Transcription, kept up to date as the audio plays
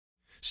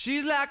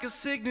She's like a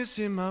sickness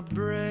in my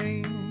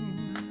brain,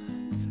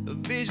 a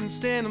vision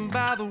standing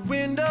by the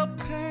window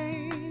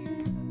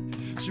pane.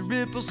 She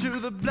ripples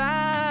through the blinds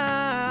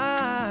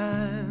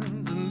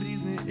and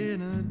leaves me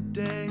in a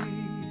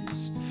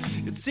daze.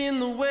 It's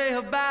in the way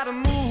her body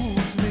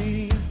moves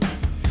me,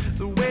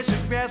 the way she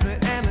grabs me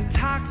and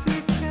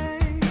intoxicates,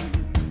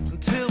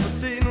 until the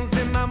signals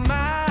in my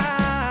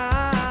mind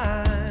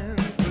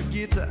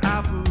forget to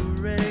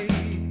operate.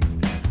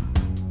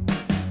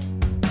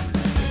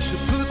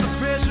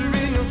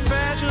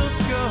 Fragile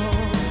skull,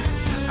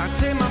 I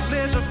take my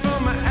pleasure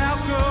from my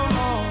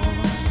alcohol.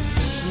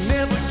 She'll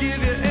never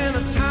give you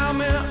any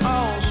time at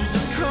all. She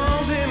just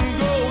comes and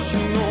goes, you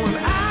know,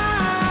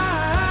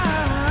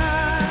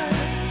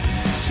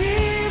 and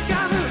she's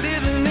got me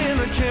living in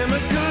a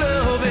chemical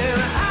love,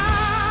 and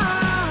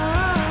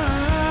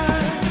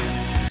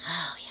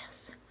oh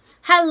yes.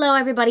 Hello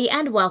everybody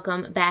and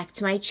welcome back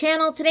to my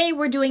channel. Today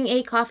we're doing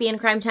a coffee and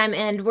crime time,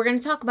 and we're going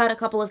to talk about a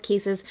couple of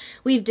cases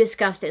we've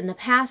discussed in the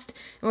past,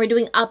 and we're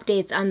doing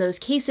updates on those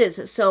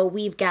cases. So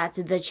we've got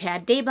the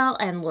Chad Daybell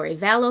and Lori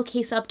Vallow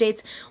case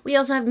updates. We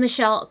also have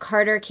Michelle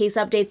Carter case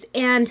updates,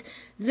 and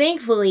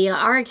thankfully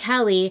R.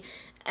 Kelly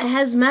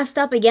has messed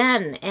up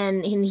again,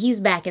 and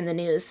he's back in the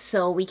news,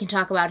 so we can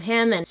talk about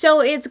him. And so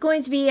it's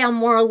going to be a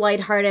more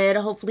lighthearted,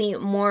 hopefully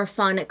more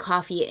fun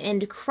coffee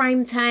and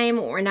crime time.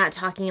 We're not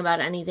talking about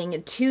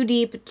anything too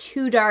deep,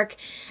 too dark,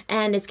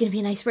 and it's going to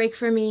be a nice break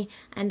for me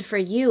and for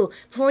you.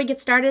 Before we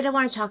get started, I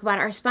want to talk about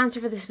our sponsor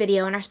for this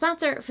video, and our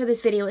sponsor for this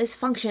video is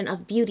Function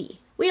of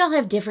Beauty. We all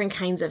have different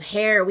kinds of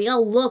hair. We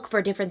all look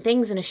for different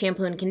things in a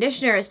shampoo and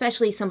conditioner,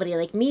 especially somebody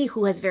like me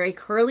who has very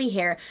curly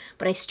hair,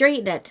 but I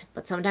straighten it.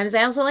 But sometimes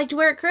I also like to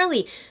wear it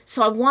curly.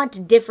 So I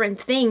want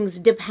different things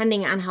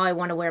depending on how I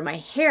want to wear my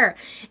hair.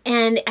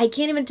 And I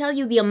can't even tell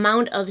you the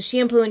amount of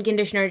shampoo and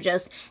conditioner,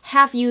 just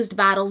half-used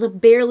bottles,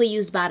 barely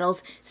used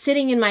bottles,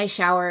 sitting in my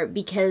shower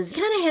because I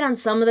kind of hit on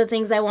some of the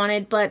things I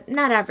wanted, but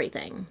not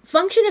everything.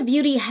 Function of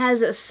Beauty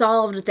has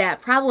solved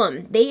that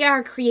problem. They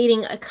are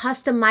creating a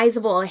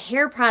customizable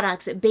hair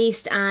products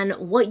based on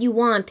what you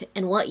want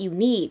and what you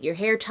need, your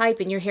hair type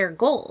and your hair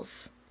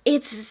goals.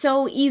 It's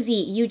so easy.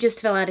 You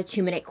just fill out a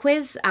 2-minute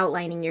quiz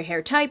outlining your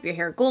hair type, your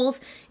hair goals,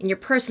 and your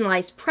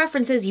personalized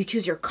preferences. You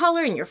choose your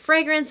color and your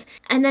fragrance,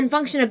 and then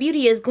Function of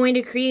Beauty is going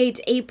to create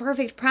a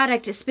perfect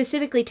product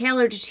specifically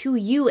tailored to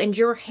you and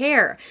your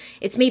hair.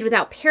 It's made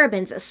without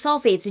parabens,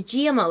 sulfates,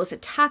 GMOs,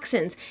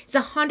 toxins. It's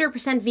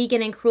 100%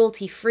 vegan and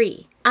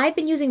cruelty-free. I've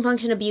been using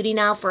Function of Beauty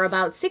now for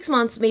about 6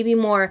 months, maybe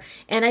more,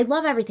 and I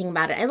love everything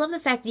about it. I love the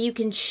fact that you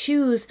can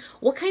choose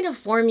what kind of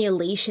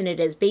formulation it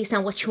is based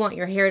on what you want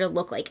your hair to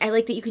look like. I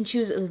like that you can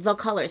choose the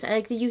colors. I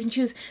like that you can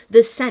choose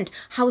the scent,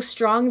 how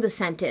strong the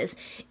scent is.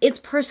 It's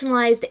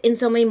personalized in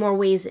so many more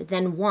ways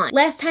than one.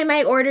 Last time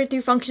I ordered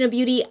through Function of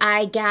Beauty,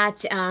 I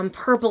got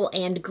purple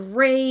and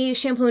gray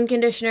shampoo and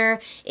conditioner.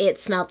 It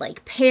smelled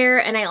like pear,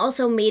 and I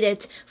also made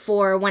it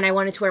for when I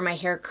wanted to wear my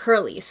hair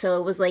curly. So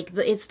it was like,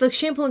 it's the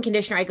shampoo and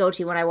conditioner I go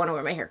to when I want to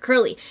wear my hair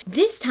curly.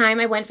 This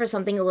time I went for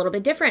something a little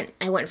bit different.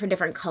 I went for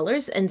different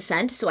colors and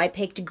scent, so I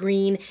picked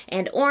green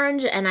and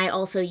orange, and I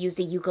also used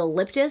a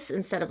eucalyptus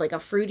instead of like a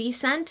fruity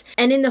scent.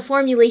 And in the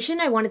formulation,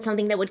 I wanted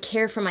something that would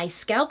care for my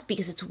scalp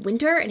because it's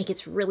winter and it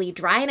gets really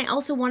dry, and I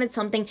also wanted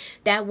something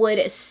that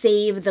would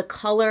save the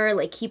color,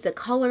 like keep the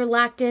color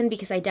locked in,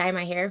 because I dye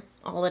my hair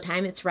all the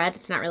time. It's red.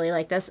 It's not really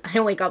like this. I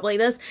don't wake up like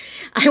this.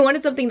 I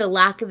wanted something to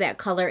lock that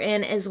color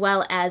in, as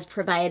well as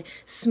provide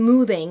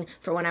smoothing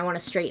for when I want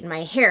to straighten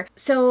my hair.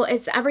 So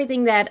it's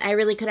everything that I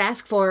really could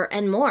ask for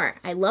and more.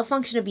 I love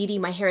Function of Beauty.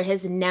 My hair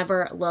has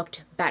never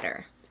looked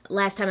better.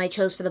 Last time I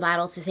chose for the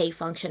bottle to say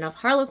Function of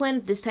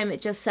Harlequin. This time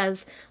it just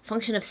says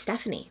Function of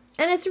Stephanie.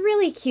 And it's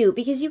really cute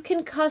because you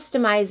can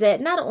customize it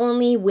not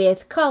only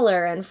with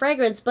color and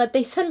fragrance, but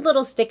they send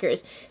little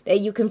stickers that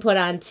you can put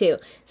on too.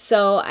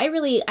 So I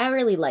really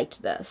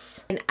liked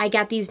this. And I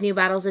got these new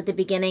bottles at the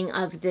beginning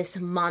of this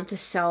month,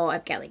 so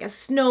I've got like a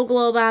snow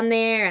globe on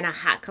there and a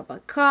hot cup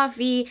of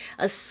coffee,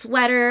 a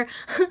sweater,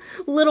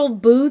 little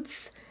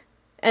boots,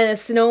 and a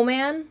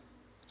snowman.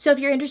 So if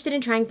you're interested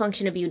in trying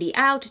Function of Beauty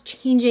out,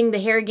 changing the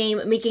hair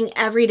game, making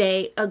every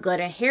day a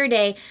good hair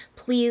day,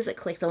 please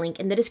click the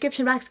link in the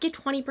description box. Get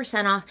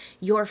 20% off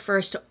your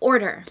first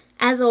order.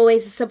 As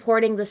always,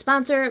 supporting the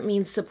sponsor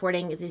means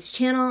supporting this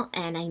channel,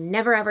 and I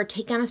never ever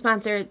take on a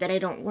sponsor that I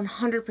don't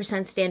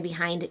 100% stand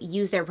behind,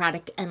 use their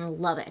product, and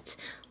love it.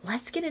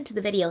 Let's get into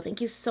the video.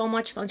 Thank you so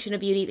much, Function of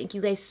Beauty. Thank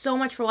you guys so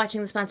much for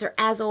watching the sponsor.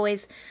 As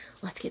always,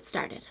 let's get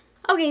started.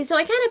 Okay, so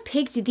I kind of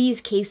picked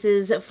these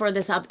cases for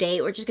this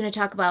update. We're just going to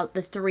talk about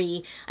the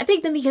 3. I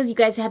picked them because you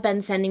guys have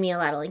been sending me a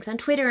lot of links on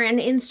Twitter and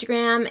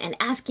Instagram and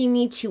asking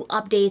me to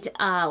update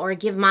or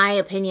give my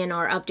opinion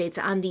or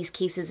updates on these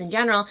cases in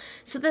general.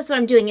 So that's what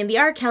I'm doing. And the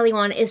R. Kelly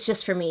one is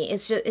just for me.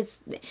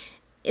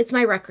 It's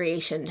my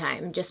recreation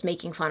time, just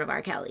making fun of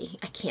R. Kelly.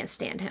 I can't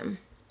stand him.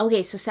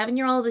 Okay, so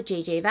 7-year-old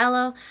JJ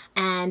Vallow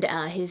and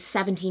his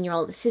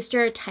 17-year-old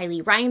sister,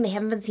 Tylee Ryan, they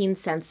haven't been seen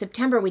since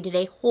September. We did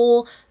a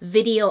whole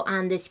video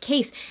on this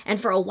case,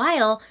 and for a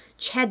while,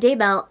 Chad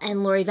Daybell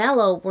and Lori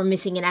Vallow were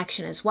missing in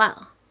action as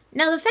well.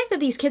 Now, the fact that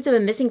these kids have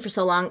been missing for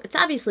so long, it's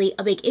obviously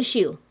a big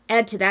issue.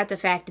 Add to that the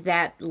fact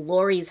that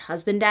Lori's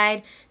husband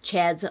died,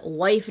 Chad's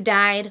wife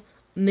died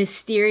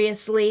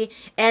mysteriously.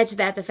 Add to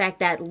that the fact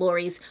that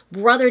Lori's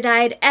brother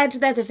died. Add to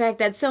that the fact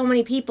that so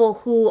many people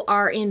who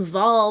are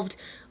involved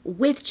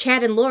with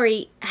Chad and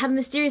Lori have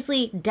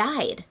mysteriously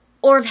died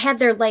or have had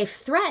their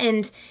life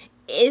threatened.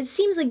 It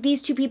seems like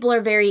these two people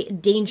are very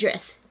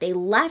dangerous. They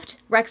left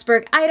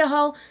Rexburg,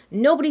 Idaho,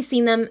 nobody's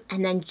seen them,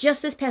 and then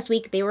just this past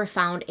week they were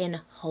found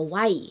in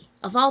Hawaii.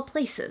 Of all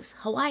places,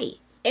 Hawaii.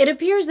 It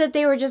appears that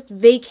they were just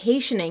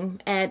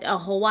vacationing at a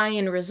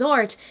Hawaiian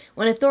resort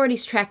when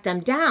authorities tracked them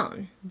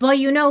down. But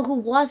you know who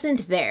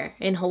wasn't there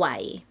in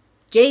Hawaii?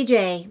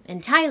 JJ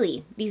and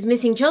Tylee, these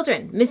missing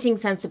children, missing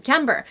since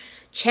September.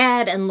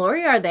 Chad and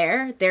Lori are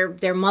there,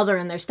 their mother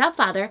and their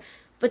stepfather,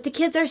 but the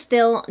kids are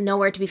still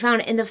nowhere to be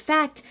found. And the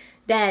fact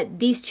that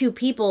these two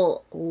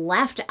people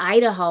left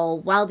Idaho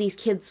while these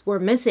kids were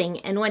missing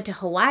and went to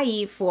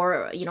Hawaii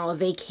for, a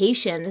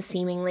vacation,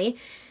 seemingly,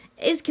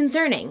 is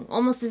concerning.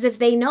 Almost as if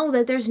they know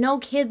that there's no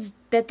kids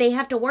that they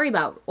have to worry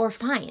about or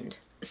find.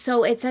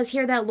 So it says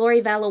here that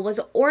Lori Vallow was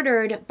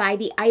ordered by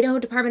the Idaho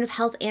Department of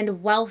Health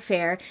and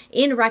Welfare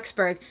in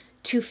Rexburg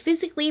to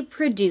physically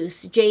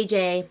produce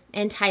JJ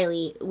and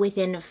Tylee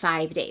within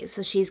 5 days.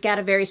 So she's got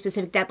a very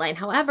specific deadline.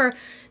 However,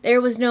 there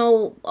was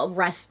no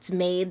arrests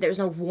made. There was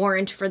no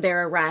warrant for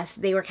their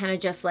arrest. They were kind of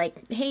just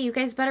like, hey, you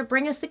guys better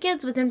bring us the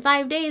kids within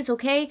 5 days,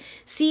 okay?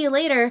 See you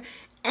later.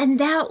 And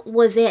that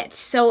was it.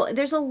 So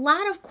there's a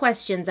lot of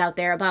questions out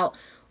there about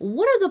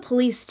what are the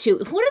police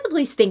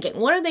thinking?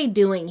 What are they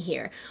doing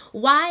here?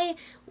 Why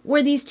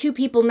were these two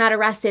people not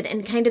arrested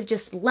and kind of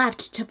just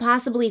left to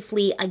possibly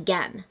flee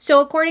again? So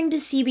according to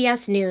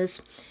CBS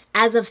News,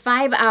 as of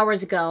 5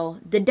 hours ago,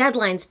 the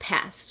deadline's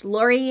passed.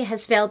 Lori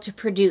has failed to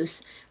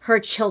produce her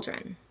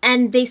children.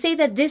 And they say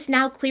that this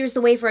now clears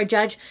the way for a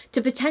judge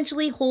to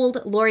potentially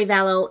hold Lori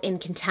Vallow in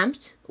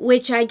contempt,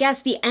 which I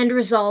guess the end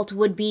result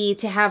would be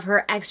to have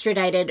her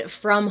extradited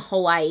from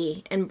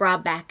Hawaii and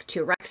brought back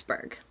to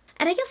Rexburg.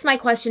 And I guess my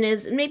question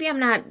is, maybe I'm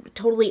not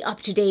totally up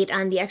to date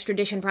on the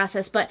extradition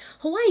process, but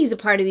Hawaii is a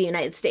part of the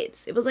United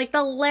States. It was like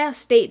the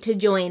last state to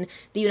join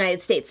the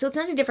United States, so it's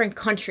not a different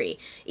country.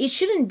 It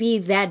shouldn't be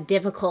that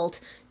difficult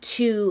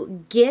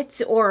to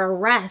get or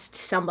arrest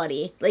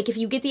somebody. Like if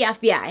you get the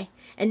FBI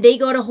and they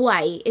go to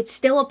Hawaii, it's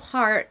still a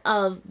part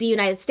of the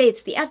United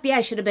States. The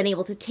FBI should have been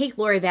able to take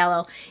Lori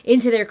Vallow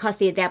into their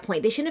custody at that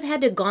point. They shouldn't have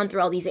had to have gone through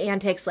all these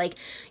antics, like,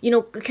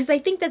 because I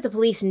think that the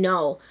police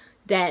know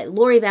that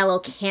Lori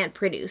Vallow can't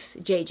produce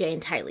JJ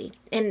and Tylee.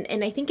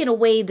 And I think in a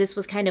way this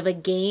was kind of a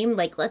game,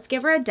 like let's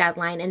give her a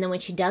deadline, and then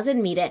when she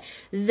doesn't meet it,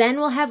 then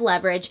we'll have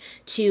leverage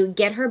to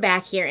get her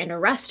back here and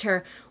arrest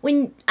her.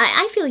 When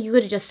I feel you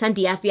could have just sent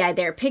the FBI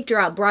there, picked her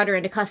up, brought her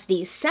into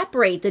custody,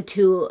 separate the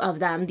two of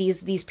them,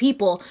 these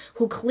people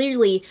who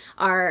clearly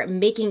are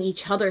making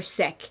each other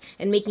sick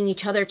and making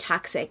each other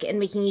toxic and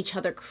making each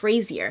other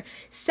crazier.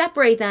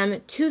 Separate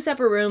them, 2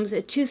 separate rooms,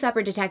 2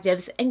 separate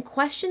detectives, and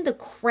question the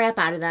crap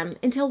out of them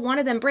until one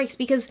of them breaks,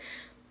 because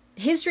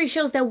history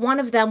shows that one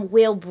of them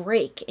will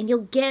break, and you'll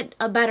get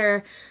a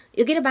better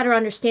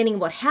understanding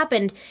of what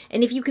happened.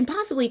 And if you can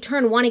possibly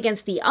turn one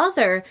against the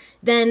other,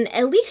 then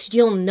at least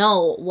you'll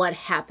know what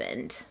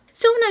happened.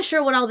 So I'm not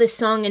sure what all this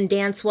song and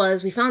dance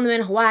was. We found them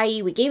in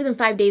Hawaii. We gave them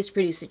 5 days to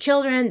produce the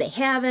children. They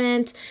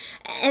haven't.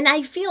 And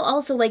I feel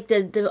also like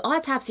the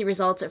autopsy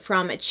results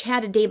from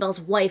Chad Daybell's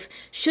wife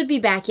should be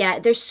back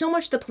yet. There's so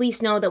much the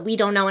police know that we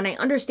don't know, and I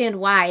understand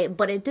why.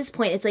 But at this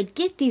point, it's like,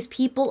 get these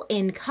people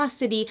in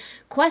custody,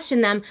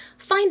 question them,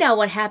 find out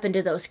what happened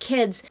to those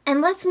kids, and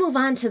let's move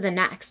on to the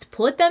next.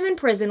 Put them in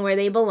prison where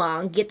they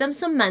belong, get them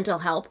some mental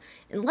help,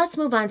 and let's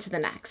move on to the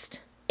next.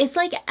 It's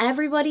like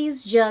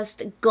everybody's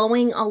just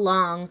going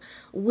along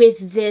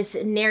with this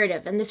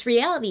narrative and this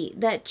reality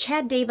that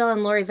Chad Daybell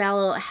and Lori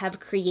Vallow have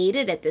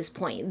created at this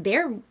point.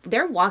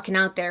 They're walking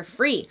out there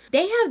free.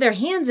 They have their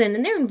hands in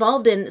and they're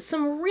involved in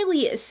some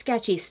really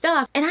sketchy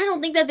stuff. And I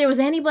don't think that there was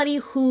anybody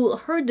who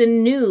heard the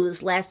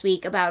news last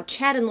week about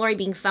Chad and Lori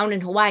being found in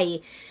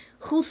Hawaii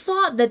who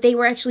thought that they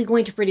were actually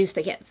going to produce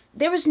the kids.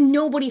 There was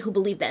nobody who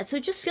believed that. So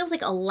it just feels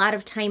like a lot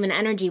of time and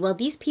energy while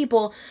these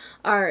people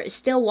are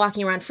still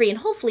walking around free. And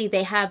hopefully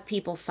they have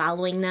people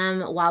following them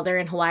while they're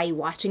in Hawaii,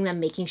 watching them,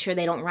 making sure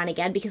they don't run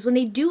again. Because when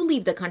they do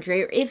leave the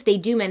country, or if they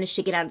do manage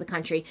to get out of the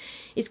country,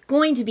 it's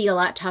going to be a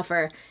lot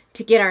tougher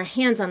to get our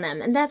hands on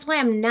them. And that's why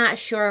I'm not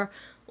sure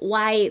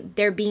why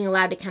they're being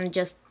allowed to kind of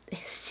just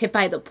sit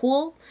by the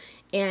pool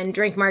and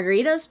drink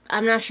margaritas.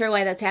 I'm not sure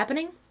why that's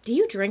happening. Do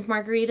you drink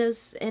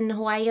margaritas in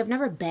Hawaii? I've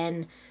never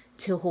been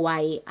to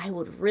Hawaii. I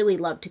would really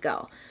love to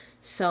go.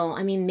 So,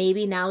 I mean,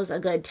 maybe now's a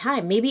good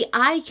time. Maybe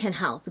I can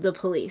help the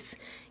police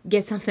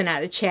get something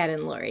out of Chad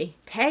and Lori.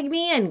 Tag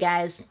me in,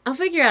 guys. I'll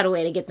figure out a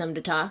way to get them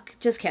to talk.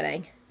 Just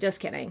kidding. Just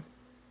kidding.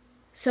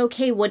 So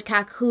Kay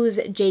Woodcock, who's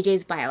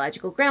JJ's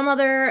biological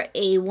grandmother,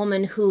 a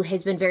woman who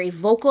has been very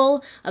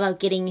vocal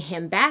about getting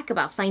him back,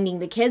 about finding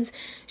the kids,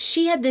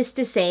 she had this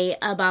to say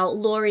about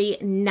Lori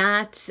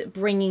not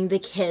bringing the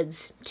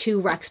kids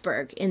to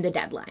Rexburg in the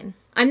deadline.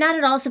 I'm not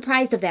at all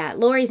surprised of that.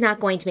 Lori's not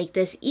going to make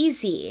this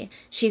easy.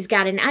 She's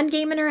got an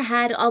endgame in her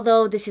head,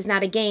 although this is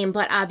not a game,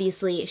 but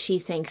obviously she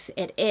thinks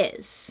it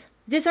is.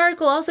 This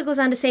article also goes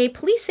on to say,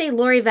 police say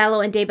Lori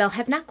Vallow and Daybell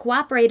have not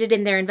cooperated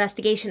in their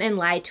investigation and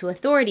lied to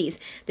authorities.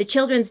 The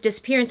children's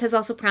disappearance has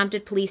also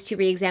prompted police to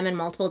re-examine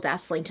multiple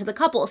deaths linked to the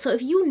couple. So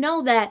if you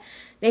know that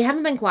they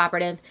haven't been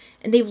cooperative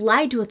and they've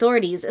lied to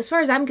authorities, as far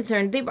as I'm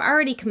concerned, they've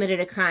already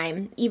committed a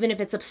crime, even if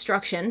it's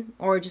obstruction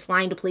or just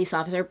lying to a police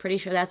officer. Pretty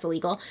sure that's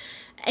illegal.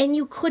 And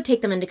you could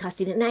take them into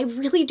custody. And I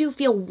really do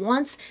feel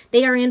once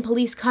they are in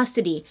police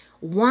custody,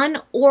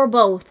 one or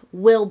both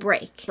will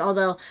break.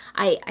 Although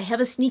I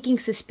have a sneaking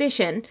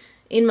suspicion,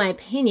 in my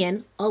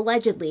opinion,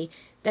 allegedly,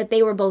 that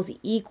they were both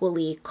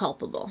equally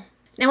culpable.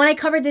 Now, when I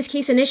covered this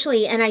case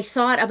initially and I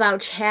thought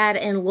about Chad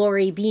and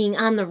Lori being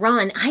on the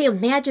run, I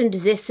imagined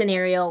this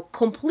scenario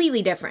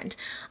completely different.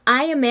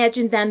 I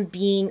imagined them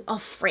being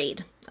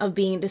afraid of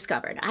being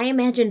discovered. I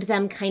imagined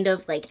them kind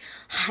of like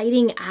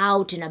hiding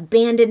out in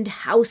abandoned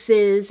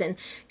houses and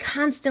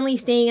constantly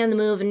staying on the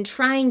move and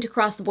trying to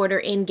cross the border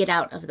and get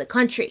out of the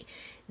country.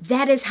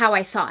 That is how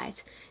I saw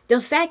it.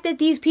 The fact that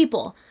these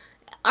people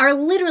are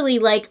literally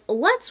like,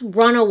 let's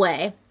run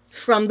away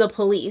from the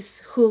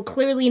police who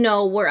clearly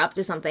know we're up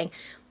to something,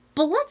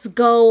 but let's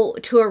go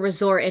to a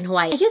resort in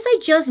Hawaii. I guess I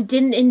just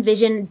didn't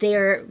envision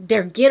their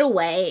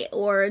getaway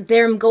or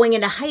them going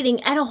into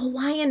hiding at a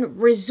Hawaiian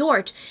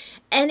resort.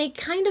 And it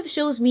kind of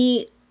shows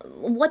me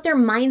what their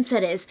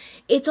mindset is.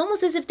 It's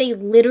almost as if they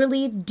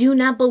literally do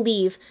not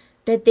believe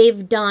that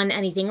they've done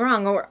anything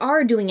wrong or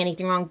are doing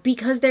anything wrong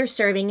because they're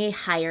serving a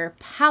higher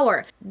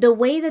power. The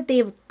way that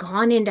they've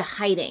gone into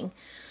hiding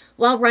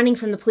while running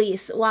from the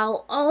police,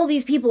 while all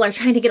these people are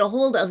trying to get a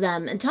hold of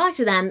them and talk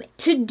to them,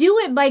 to do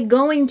it by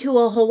going to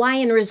a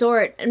Hawaiian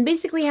resort and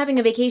basically having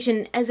a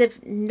vacation as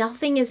if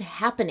nothing is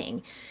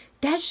happening.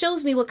 That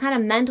shows me what kind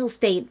of mental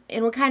state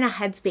and what kind of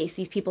headspace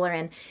these people are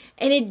in.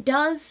 And it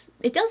does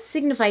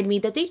signify to me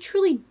that they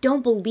truly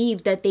don't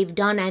believe that they've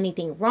done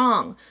anything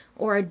wrong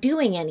or are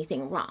doing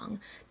anything wrong.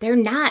 They're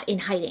not in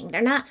hiding.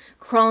 They're not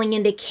crawling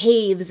into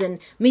caves and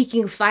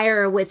making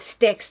fire with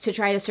sticks to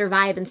try to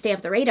survive and stay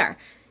off the radar.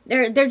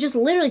 They're just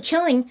literally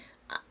chilling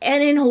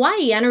and in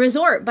Hawaii on a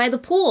resort by the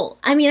pool.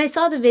 I mean, I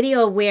saw the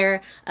video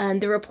where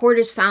the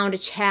reporters found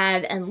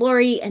Chad and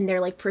Lori and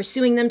they're like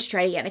pursuing them to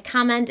try to get a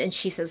comment, and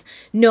she says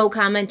no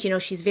comment. You know,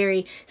 she's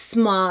very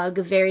smug,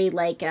 very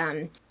like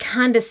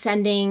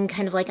condescending,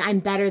 kind of like I'm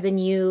better than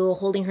you,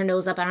 holding her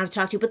nose up, I don't have to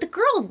talk to you. But the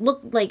girl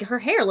looked like her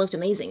hair looked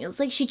amazing. It's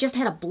like she just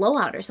had a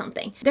blowout or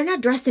something. They're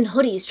not dressed in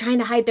hoodies trying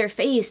to hide their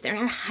face. They're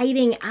not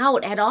hiding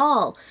out at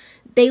all.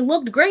 They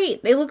looked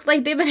great. They looked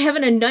like they've been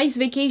having a nice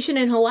vacation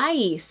in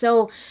Hawaii.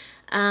 So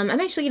I'm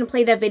actually going to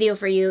play that video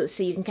for you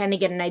so you can kind of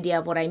get an idea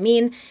of what I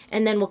mean,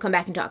 and then we'll come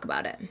back and talk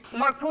about it.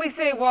 Mark, police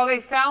say while they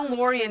found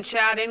Lori and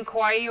Chad in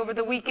Kauai over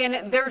the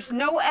weekend, there's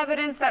no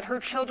evidence that her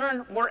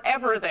children were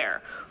ever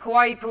there.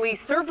 Hawaii police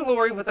served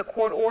Lori with a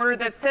court order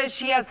that says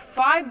she has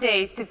 5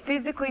 days to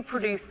physically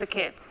produce the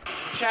kids.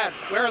 Chad,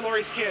 where are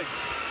Lori's kids?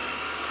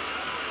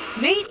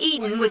 Nate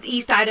Eaton with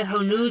East Idaho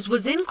News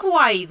was in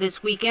Kauai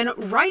this weekend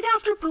right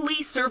after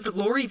police served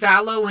Lori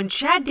Vallow and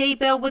Chad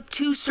Daybell with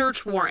 2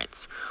 search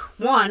warrants.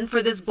 One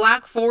for this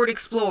black Ford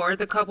Explorer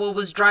the couple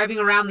was driving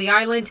around the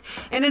island,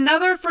 and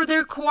another for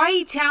their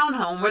Kauai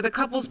townhome where the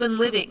couple's been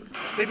living.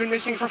 They've been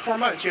missing for 4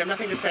 months. You have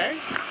nothing to say?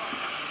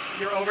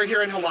 You're over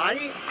here in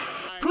Hawaii?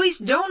 Police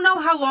don't know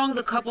how long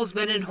the couple's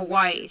been in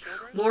Hawaii.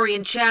 Lori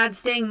and Chad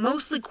staying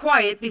mostly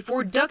quiet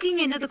before ducking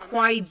into the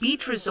Kauai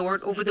beach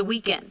resort over the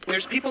weekend.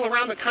 There's people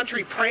around the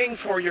country praying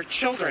for your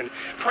children,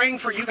 praying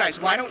for you guys.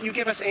 Why don't you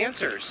give us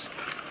answers?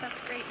 That's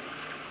great.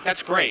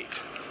 That's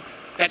great.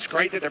 That's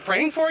great that they're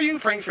praying for you,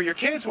 praying for your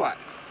kids. What?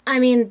 I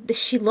mean,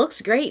 she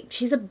looks great.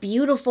 She's a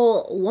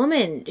beautiful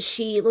woman.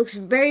 She looks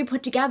very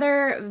put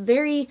together,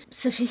 very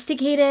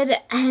sophisticated,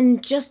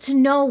 and just to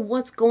know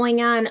what's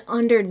going on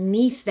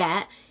underneath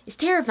that is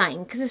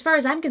terrifying, because as far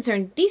as I'm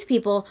concerned, these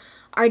people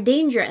are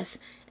dangerous.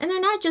 And they're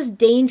not just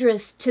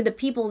dangerous to the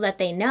people that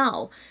they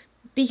know,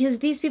 because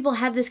these people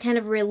have this kind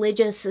of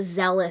religious,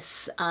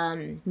 zealous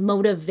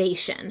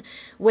motivation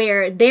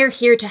where they're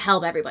here to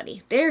help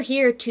everybody. They're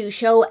here to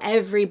show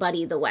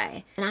everybody the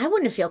way. And I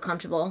wouldn't feel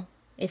comfortable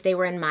if they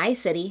were in my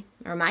city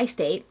or my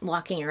state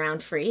walking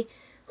around free.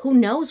 Who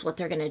knows what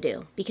they're going to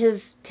do?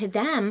 Because to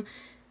them,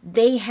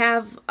 they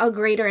have a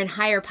greater and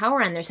higher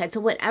power on their side. So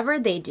whatever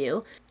they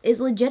do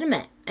is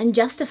legitimate and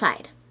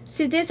justified.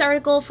 So this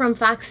article from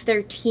Fox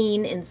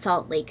 13 in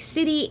Salt Lake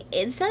City,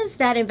 it says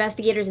that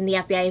investigators in the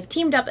FBI have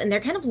teamed up and they're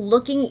kind of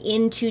looking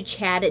into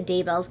Chad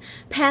Daybell's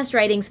past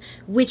writings,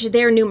 which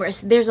they're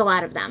numerous. There's a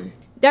lot of them.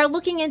 They're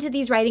looking into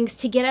these writings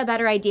to get a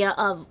better idea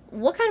of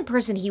what kind of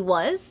person he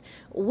was,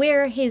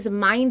 where his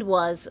mind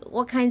was,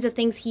 what kinds of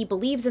things he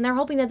believes, and they're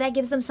hoping that that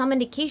gives them some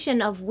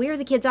indication of where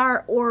the kids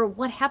are or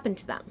what happened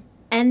to them.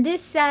 And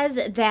this says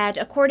that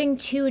according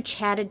to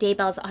Chad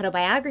Daybell's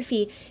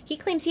autobiography, he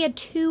claims he had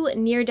 2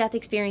 near-death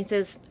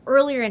experiences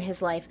earlier in his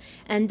life,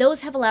 and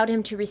those have allowed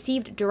him to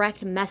receive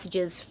direct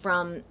messages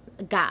from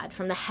God,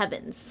 from the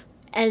heavens.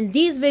 And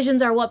these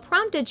visions are what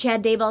prompted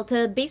Chad Daybell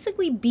to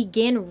basically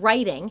begin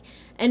writing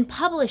and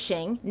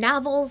publishing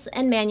novels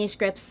and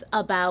manuscripts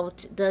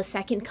about the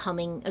second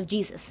coming of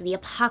Jesus, the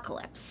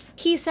apocalypse.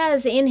 He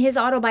says in his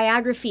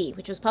autobiography,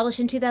 which was published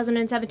in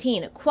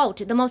 2017,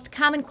 quote, "The most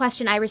common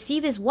question I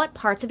receive is what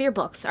parts of your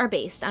books are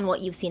based on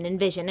what you've seen in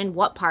vision and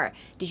what part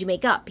did you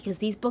make up? Because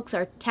these books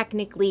are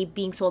technically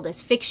being sold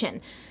as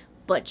fiction."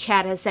 But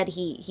Chad has said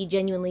he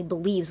genuinely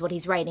believes what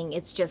he's writing.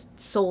 It's just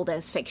sold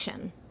as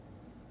fiction.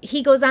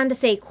 He goes on to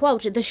say,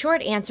 quote, "The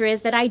short answer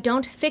is that I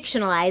don't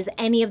fictionalize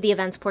any of the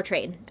events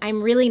portrayed.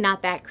 I'm really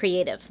not that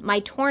creative.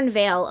 My torn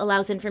veil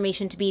allows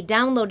information to be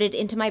downloaded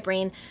into my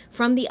brain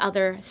from the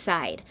other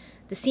side.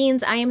 The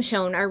scenes I am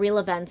shown are real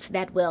events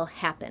that will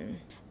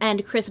happen."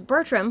 And Chris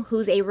Bertram,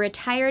 who's a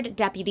retired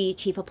deputy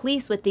chief of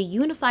police with the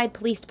Unified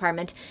Police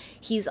Department,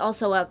 he's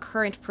also a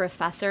current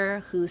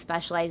professor who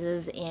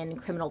specializes in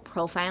criminal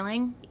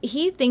profiling.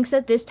 He thinks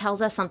that this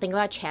tells us something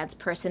about Chad's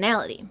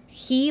personality.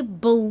 He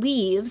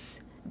believes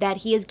that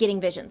he is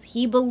getting visions.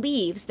 He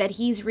believes that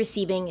he's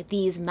receiving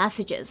these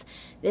messages.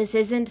 This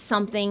isn't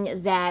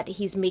something that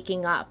he's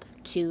making up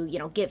to,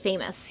 get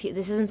famous.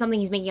 This isn't something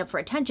he's making up for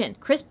attention.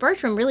 Chris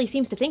Bertram really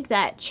seems to think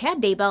that Chad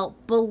Daybell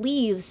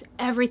believes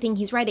everything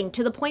he's writing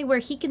to the point where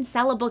he can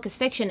sell a book as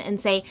fiction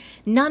and say,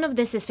 none of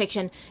this is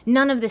fiction,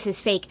 none of this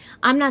is fake.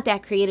 I'm not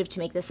that creative to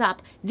make this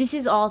up. This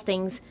is all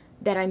things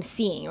that I'm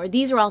seeing, or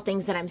these are all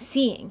things that I'm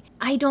seeing.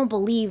 I don't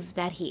believe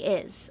that he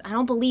is. I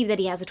don't believe that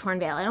he has a torn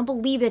veil. I don't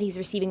believe that he's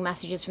receiving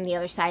messages from the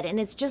other side. And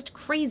it's just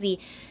crazy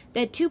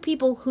that two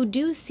people who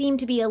do seem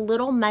to be a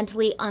little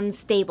mentally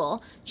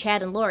unstable,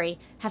 Chad and Lori,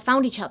 have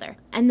found each other.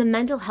 And the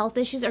mental health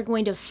issues are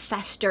going to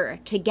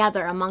fester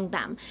together among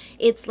them.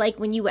 It's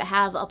like when you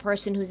have a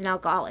person who's an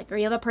alcoholic, or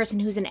you have a person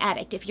who's an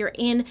addict. If you're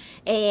in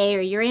AA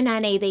or you're in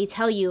NA, they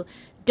tell you,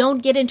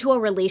 don't get into a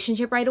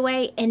relationship right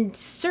away, and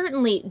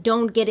certainly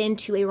don't get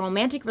into a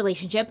romantic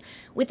relationship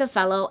with a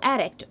fellow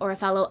addict or a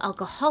fellow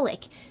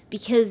alcoholic,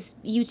 because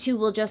you two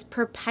will just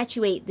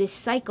perpetuate this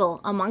cycle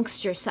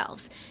amongst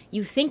yourselves.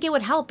 You think it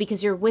would help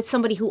because you're with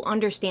somebody who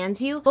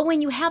understands you, but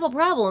when you have a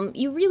problem,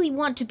 you really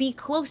want to be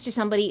close to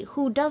somebody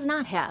who does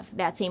not have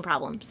that same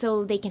problem,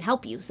 so they can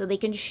help you, so they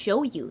can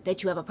show you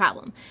that you have a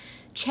problem.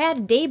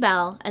 Chad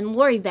Daybell and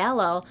Lori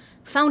Vallow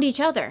found each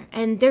other,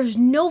 and there's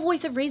no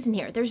voice of reason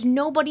here. There's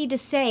nobody to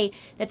say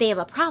that they have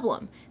a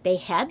problem. They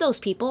had those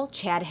people.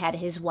 Chad had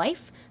his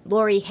wife.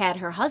 Lori had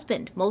her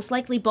husband. Most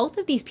likely both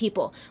of these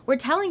people were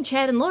telling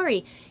Chad and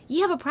Lori,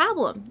 you have a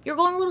problem. You're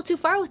going a little too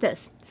far with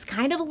this. It's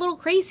kind of a little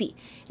crazy.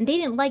 And they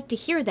didn't like to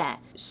hear that.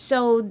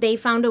 So they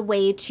found a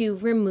way to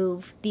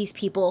remove these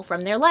people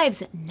from their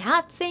lives.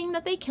 Not saying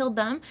that they killed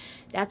them.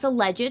 That's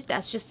alleged.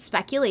 That's just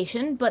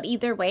speculation. But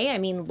either way, I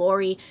mean,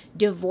 Lori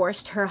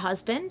divorced her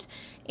husband.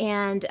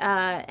 And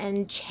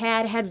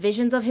Chad had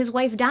visions of his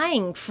wife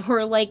dying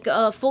for like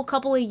a full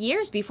couple of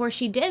years before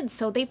she did.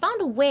 So they found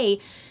a way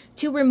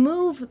to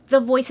remove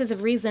the voices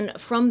of reason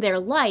from their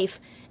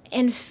life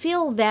and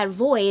fill that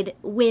void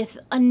with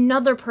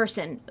another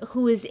person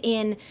who is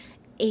in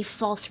a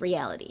false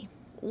reality.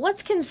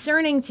 What's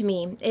concerning to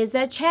me is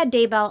that Chad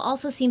Daybell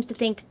also seems to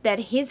think that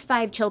his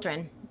 5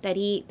 children that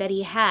he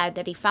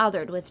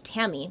fathered with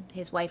Tammy,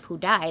 his wife who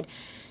died,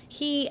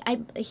 he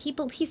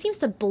seems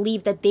to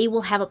believe that they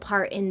will have a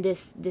part in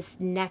this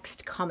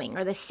next coming,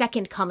 or the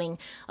second coming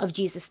of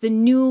Jesus, the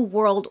new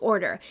world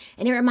order.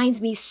 And it reminds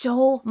me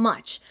so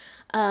much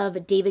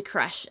of David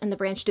Koresh and the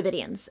Branch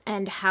Davidians,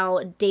 and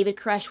how David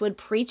Koresh would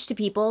preach to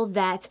people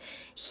that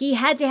he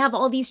had to have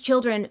all these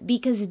children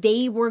because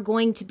they were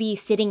going to be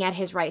sitting at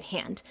his right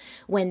hand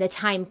when the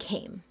time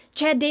came.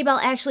 Chad Daybell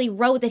actually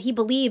wrote that he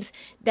believes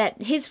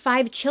that his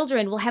 5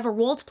 children will have a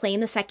role to play in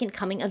the second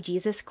coming of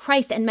Jesus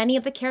Christ, and many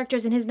of the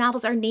characters in his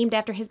novels are named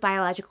after his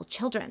biological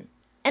children.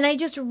 And I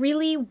just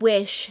really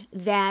wish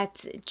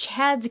that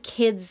Chad's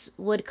kids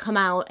would come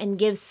out and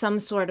give some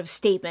sort of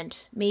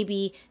statement,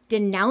 maybe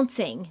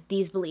denouncing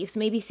these beliefs,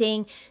 maybe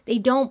saying they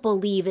don't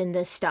believe in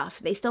this stuff.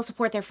 They still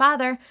support their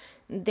father.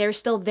 They're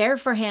still there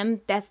for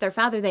him. That's their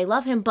father. They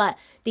love him, but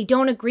they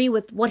don't agree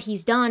with what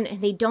he's done,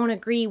 and they don't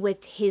agree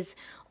with his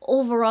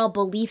overall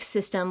belief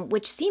system,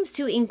 which seems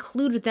to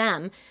include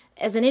them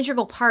as an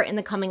integral part in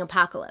the coming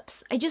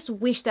apocalypse. I just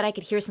wish that I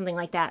could hear something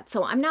like that,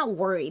 so I'm not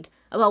worried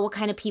about what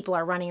kind of people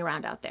are running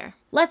around out there.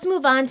 Let's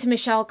move on to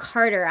Michelle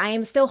Carter. I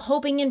am still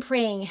hoping and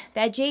praying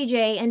that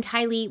JJ and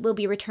Tylee will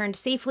be returned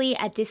safely.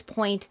 At this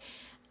point,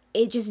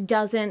 it just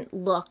doesn't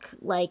look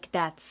like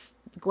that's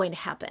going to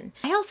happen.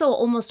 I also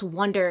almost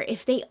wonder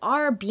if they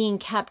are being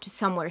kept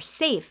somewhere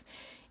safe,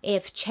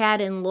 if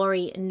Chad and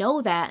Lori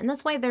know that, and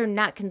that's why they're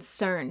not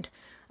concerned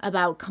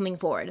about coming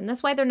forward. And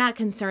that's why they're not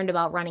concerned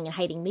about running and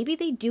hiding. Maybe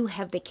they do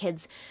have the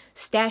kids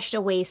stashed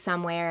away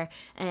somewhere,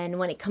 and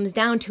when it comes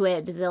down to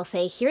it, they'll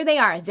say, here they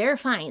are, they're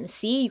fine.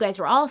 See, you guys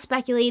were all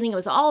speculating, it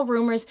was all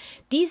rumors.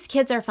 These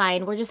kids are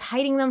fine. We're just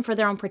hiding them for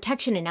their own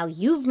protection, and now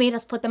you've made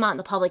us put them out in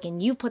the public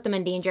and you've put them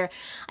in danger.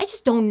 I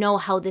just don't know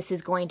how this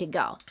is going to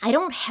go. I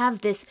don't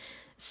have this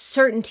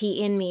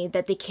certainty in me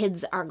that the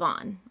kids are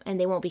gone and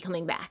they won't be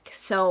coming back.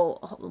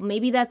 So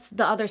maybe that's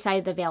the other side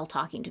of the veil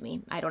talking to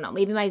me. I don't know.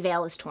 Maybe my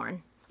veil is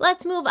torn.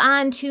 Let's move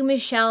on to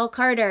Michelle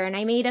Carter, and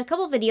I made a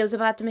couple videos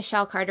about the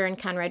Michelle Carter and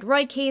Conrad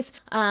Roy case.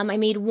 I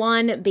made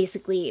one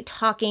basically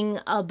talking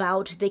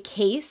about the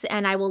case,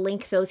 and I will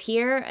link those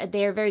here.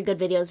 They're very good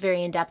videos,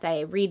 very in-depth.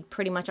 I read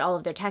pretty much all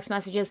of their text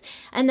messages.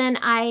 And then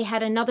I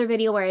had another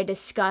video where I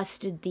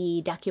discussed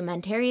the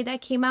documentary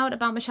that came out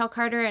about Michelle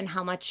Carter and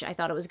how much I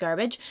thought it was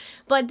garbage.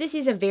 But this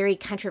is a very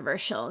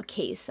controversial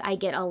case. I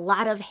get a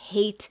lot of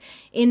hate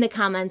in the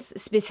comments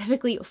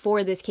specifically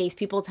for this case,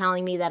 people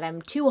telling me that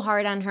I'm too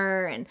hard on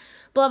her and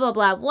blah, blah,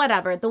 blah,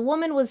 whatever. The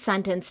woman was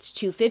sentenced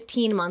to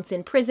 15 months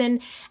in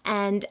prison,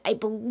 and I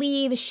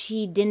believe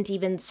she didn't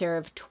even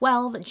serve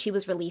 12, and she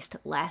was released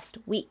last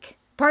week.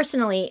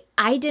 Personally,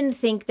 I didn't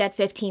think that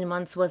 15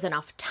 months was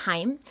enough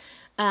time.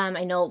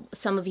 I know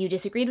some of you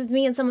disagreed with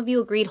me and some of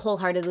you agreed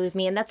wholeheartedly with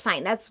me, and that's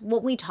fine. That's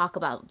what we talk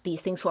about these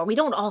things for. We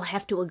don't all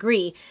have to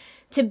agree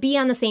to be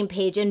on the same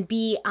page and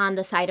be on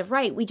the side of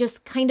right. We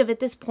just kind of, at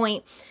this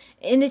point,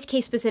 in this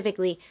case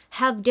specifically,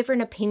 have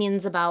different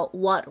opinions about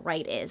what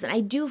right is. And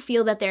I do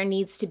feel that there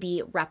needs to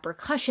be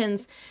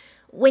repercussions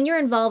when you're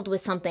involved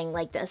with something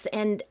like this.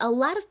 And a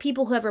lot of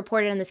people who have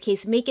reported on this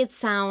case make it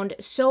sound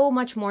so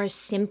much more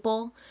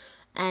simple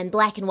and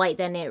black and white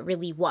than it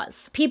really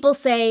was. People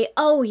say,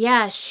 oh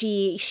yeah,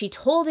 she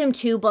told him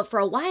to, but for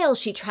a while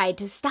she tried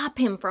to stop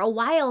him. For a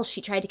while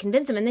she tried to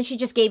convince him, and then she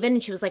just gave in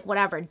and she was like,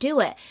 whatever, do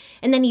it.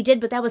 And then he did,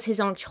 but that was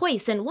his own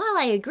choice. And while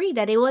I agree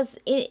that it was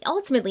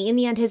ultimately, in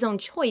the end, his own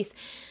choice,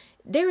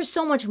 there is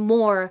so much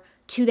more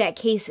to that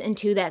case and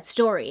to that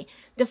story.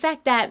 The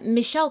fact that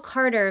Michelle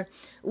Carter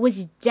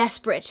was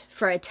desperate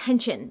for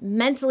attention,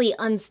 mentally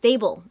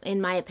unstable,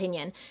 in my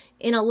opinion,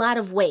 in a lot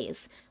of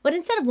ways. But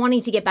instead of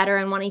wanting to get better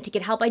and wanting to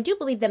get help, I do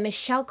believe that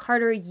Michelle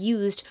Carter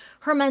used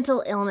her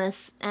mental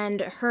illness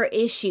and her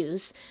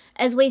issues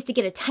as ways to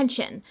get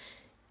attention.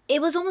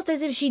 It was almost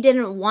as if she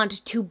didn't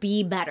want to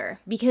be better,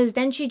 because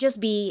then she'd just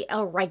be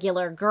a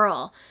regular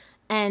girl.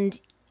 And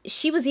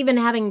she was even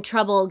having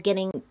trouble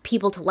getting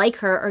people to like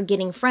her or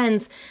getting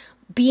friends,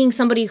 being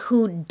somebody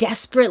who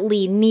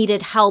desperately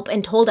needed help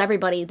and told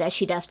everybody that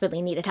she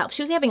desperately needed help.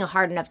 She was having a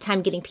hard enough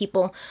time getting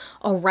people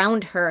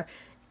around her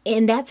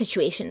in that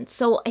situation.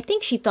 So I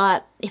think she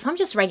thought, if I'm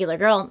just a regular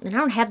girl and I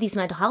don't have these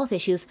mental health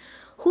issues,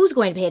 who's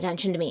going to pay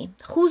attention to me?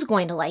 Who's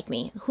going to like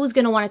me? Who's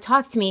going to want to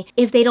talk to me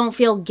if they don't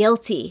feel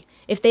guilty?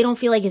 If they don't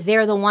feel like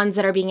they're the ones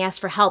that are being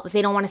asked for help? If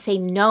they don't want to say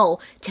no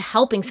to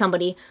helping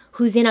somebody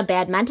who's in a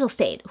bad mental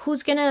state?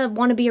 Who's going to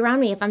want to be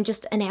around me if I'm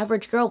just an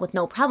average girl with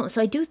no problem? So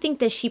I do think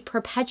that she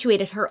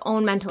perpetuated her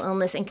own mental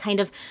illness and kind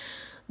of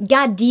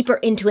got deeper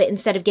into it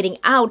instead of getting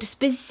out,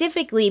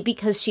 specifically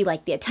because she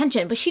liked the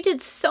attention. But she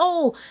did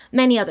so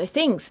many other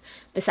things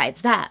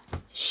besides that.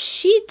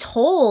 She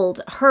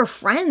told her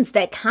friends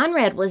that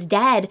Conrad was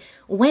dead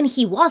when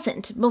he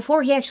wasn't,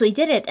 before he actually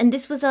did it. And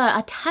this was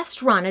a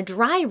test run, a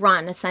dry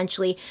run,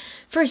 essentially,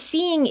 for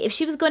seeing if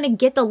she was going to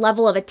get the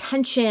level of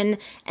attention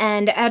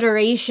and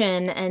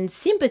adoration and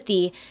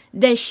sympathy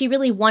that she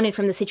really wanted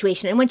from the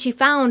situation. And when she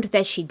found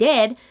that she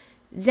did,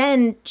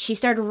 then she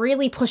started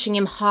really pushing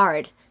him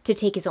hard to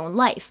take his own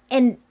life.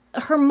 And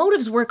her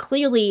motives were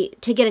clearly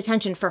to get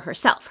attention for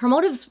herself. Her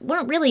motives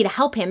weren't really to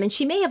help him, and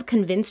she may have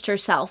convinced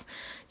herself,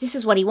 this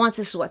is what he wants,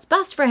 this is what's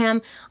best for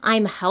him,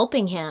 I'm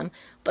helping him.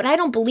 But I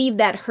don't believe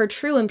that her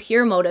true and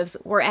pure motives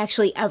were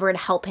actually ever to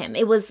help him.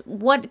 It was,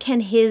 what can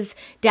his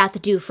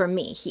death do for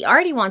me? He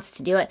already wants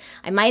to do it.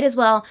 I might as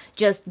well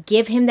just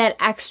give him that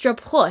extra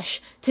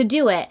push to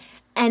do it.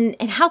 And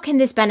how can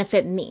this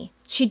benefit me?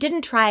 She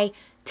didn't try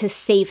to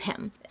save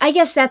him. I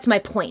guess that's my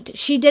point.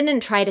 She didn't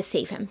try to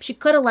save him. She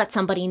could have let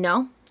somebody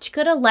know. She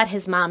could have let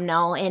his mom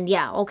know, and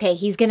yeah, okay,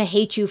 he's gonna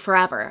hate you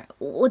forever.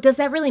 Well, does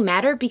that really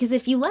matter? Because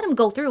if you let him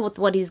go through with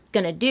what he's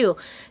gonna do,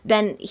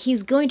 then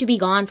he's going to be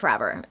gone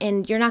forever,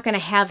 and you're not gonna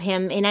have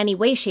him in any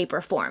way, shape,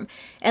 or form.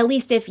 At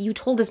least if you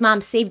told his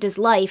mom, saved his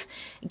life,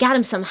 got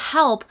him some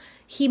help,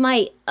 he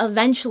might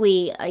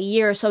eventually, a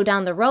year or so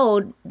down the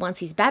road, once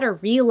he's better,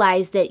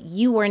 realize that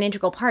you were an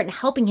integral part in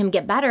helping him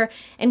get better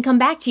and come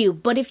back to you.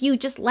 But if you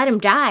just let him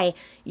die,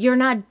 you're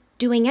not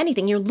doing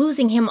anything. You're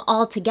losing him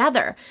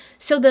altogether.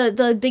 So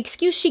the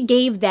excuse she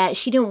gave that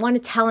she didn't want to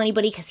tell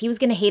anybody because he was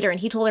going to hate her and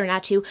he told her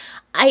not to,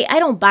 I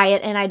don't buy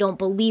it and I don't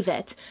believe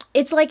it.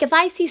 It's like if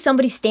I see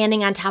somebody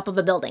standing on top of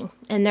a building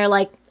and they're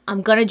like,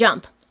 I'm going to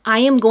jump. I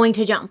am going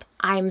to jump.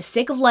 I'm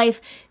sick of life.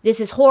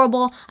 This is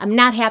horrible. I'm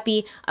not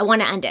happy. I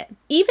want to end it.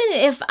 Even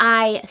if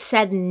I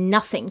said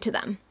nothing to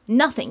them,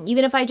 nothing,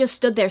 even if I just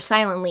stood there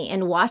silently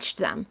and watched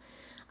them,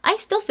 I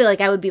still feel like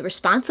I would be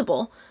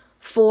responsible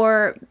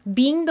for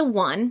being the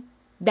one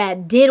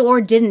that did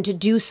or didn't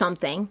do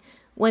something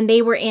when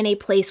they were in a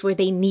place where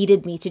they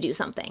needed me to do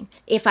something.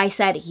 If I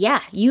said,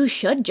 yeah, you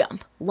should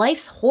jump.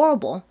 Life's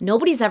horrible.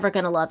 Nobody's ever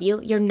going to love you.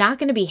 You're not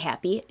going to be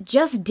happy.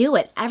 Just do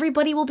it.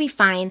 Everybody will be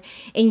fine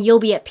and you'll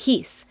be at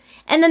peace.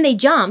 And then they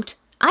jumped.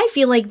 I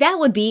feel like that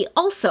would be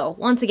also,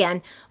 once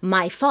again,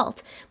 my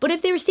fault. But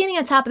if they were standing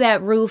on top of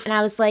that roof and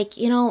I was like,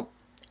 you know,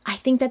 I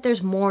think that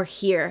there's more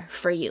here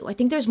for you. I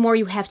think there's more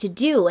you have to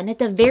do. And at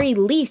the very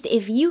least,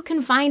 if you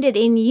can find it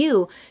in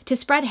you to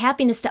spread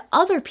happiness to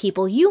other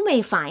people, you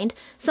may find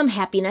some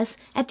happiness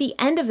at the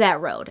end of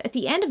that road, at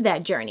the end of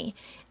that journey.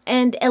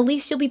 And at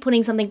least you'll be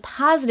putting something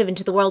positive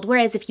into the world.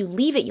 Whereas if you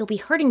leave it, you'll be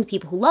hurting the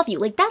people who love you.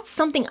 Like, that's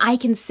something I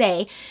can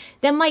say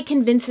that might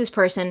convince this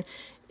person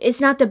it's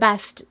not the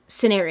best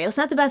scenario. It's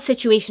not the best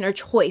situation or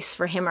choice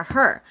for him or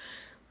her.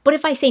 But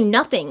if I say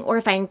nothing, or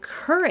if I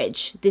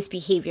encourage this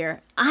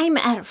behavior, I'm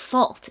at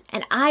fault,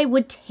 and I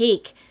would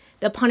take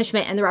the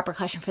punishment and the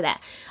repercussion for that.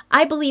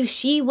 I believe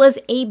she was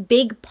a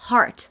big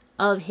part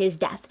of his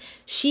death.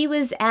 She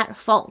was at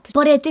fault.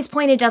 But at this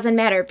point, it doesn't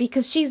matter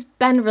because she's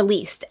been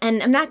released,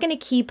 and I'm not going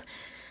to keep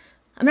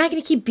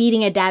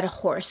beating a dead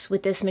horse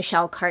with this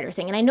Michelle Carter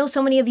thing. And I know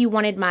so many of you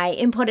wanted my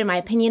input and my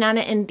opinion on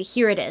it, and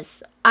here it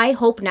is. I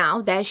hope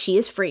now that she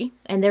is free,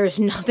 and there is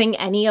nothing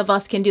any of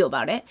us can do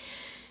about it.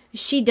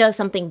 She does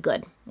something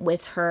good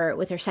with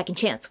her second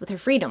chance, with her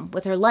freedom,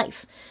 with her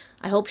life.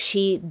 I hope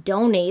she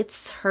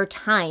donates her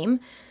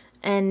time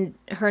and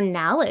her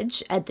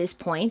knowledge at this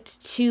point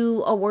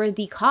to a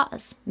worthy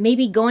cause.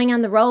 Maybe going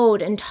on the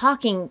road and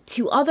talking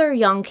to other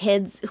young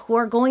kids who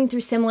are going through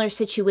similar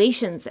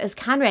situations as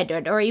Conrad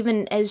did, or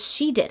even as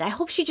she did. I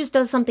hope she just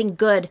does something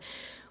good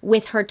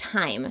with her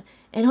time,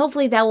 and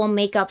hopefully that will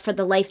make up for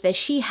the life that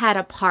she had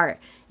a part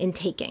in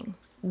taking.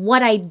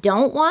 What I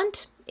don't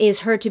want is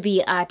her to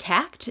be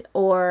attacked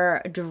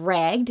or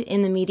dragged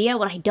in the media.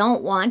 What I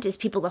don't want is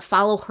people to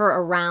follow her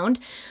around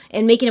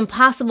and make it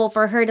impossible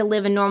for her to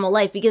live a normal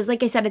life. Because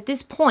like I said, at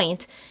this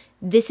point,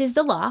 this is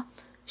the law.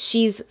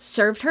 She's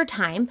served her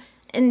time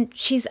and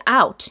she's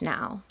out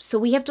now. So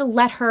we have to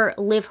let her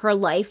live her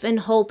life and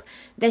hope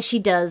that she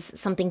does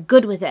something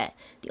good with it.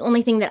 The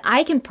only thing that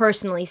I can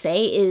personally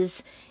say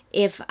is,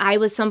 if I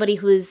was somebody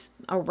who was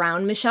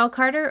around Michelle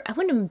Carter, I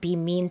wouldn't be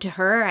mean to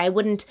her. I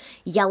wouldn't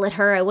yell at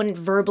her. I wouldn't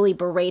verbally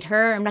berate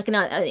her. I'm not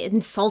going to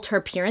insult her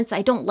appearance.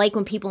 I don't like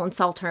when people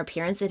insult her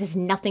appearance. It has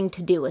nothing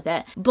to do with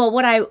it. But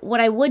what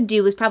I would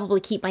do is probably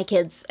keep my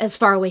kids as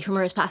far away from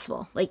her as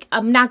possible. Like,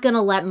 I'm not going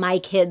to let my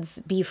kids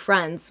be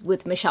friends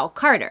with Michelle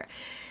Carter.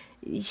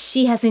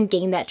 She hasn't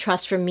gained that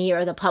trust from me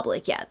or the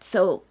public yet.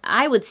 So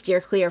I would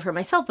steer clear of her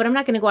myself, but I'm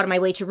not going to go out of my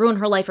way to ruin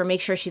her life or make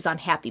sure she's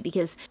unhappy,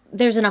 because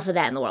there's enough of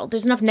that in the world.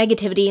 There's enough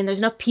negativity and there's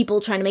enough people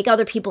trying to make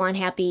other people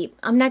unhappy.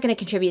 I'm not going to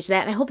contribute to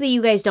that. And I hope that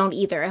you guys don't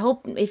either. I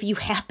hope if you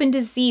happen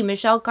to see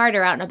Michelle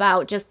Carter out and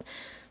about, just,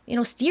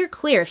 steer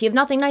clear. If you have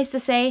nothing nice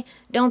to say,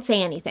 don't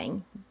say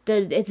anything.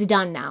 It's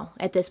done now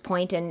at this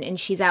point, and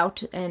she's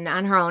out and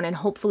on her own, and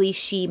hopefully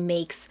she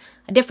makes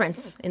a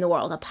difference in the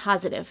world, a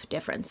positive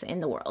difference in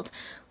the world.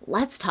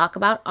 Let's talk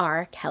about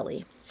R.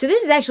 Kelly. So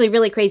this is actually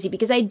really crazy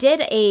because I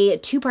did a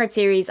 2-part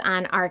series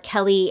on R.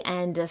 Kelly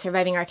and the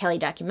Surviving R. Kelly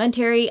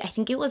documentary. I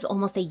think it was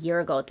almost a year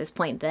ago at this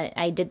point that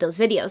I did those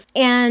videos.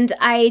 And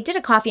I did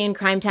a Coffee and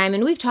Crime Time,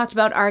 and we've talked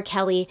about R.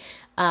 Kelly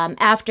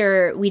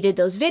after we did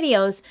those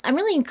videos. I'm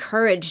really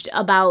encouraged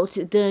about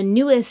the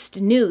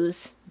newest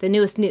news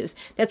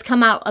that's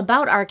come out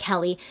about R.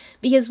 Kelly,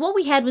 because what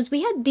we had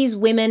these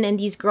women and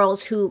these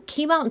girls who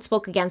came out and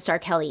spoke against R.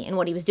 Kelly and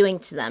what he was doing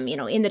to them,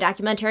 in the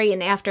documentary,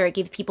 and after it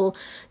gave people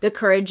the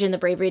courage and the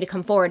bravery to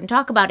come forward and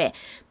talk about it.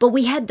 But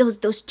we had those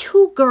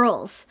 2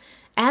 girls,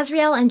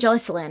 Azriel and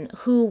Jocelyn,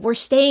 who were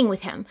staying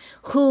with him,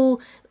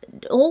 who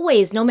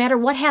always, no matter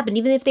what happened,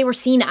 even if they were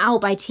seen out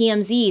by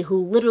TMZ,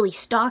 who literally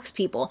stalks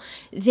people,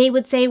 they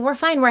would say, we're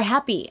fine, we're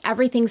happy,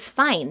 everything's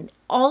fine.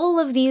 All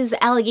of these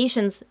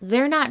allegations,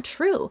 they're not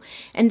true.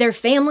 And their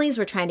families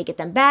were trying to get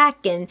them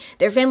back, and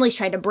their families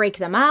tried to break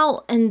them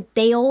out, and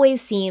they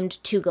always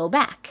seemed to go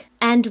back.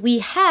 And we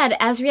had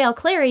Azriel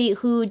Clary,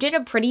 who did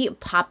a pretty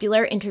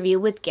popular interview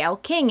with Gayle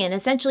King, and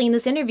essentially in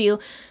this interview,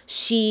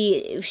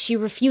 she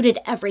refuted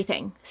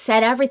everything,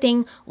 said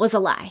everything was a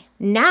lie.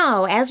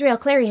 Now, Azriel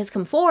Clary has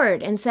come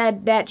forward and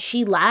said that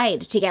she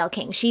lied to Gayle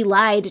King. She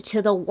lied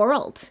to the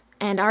world.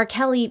 And R.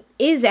 Kelly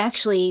is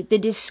actually the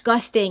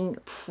disgusting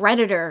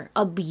predator,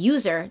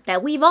 abuser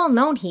that we've all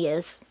known he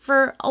is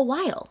for a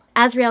while.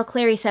 Azriel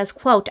Clary says,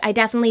 quote, I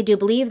definitely do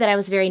believe that I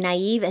was very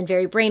naive and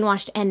very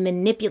brainwashed and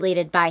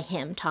manipulated by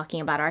him,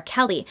 talking about R.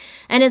 Kelly.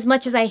 And as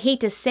much as I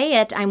hate to say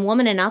it, I'm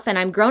woman enough and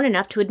I'm grown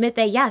enough to admit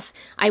that yes,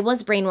 I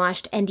was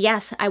brainwashed, and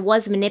yes, I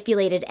was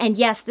manipulated, and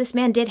yes, this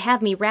man did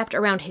have me wrapped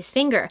around his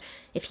finger.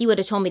 If he would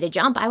have told me to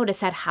jump, I would have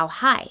said how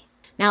high.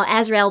 Now,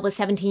 Azriel was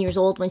 17 years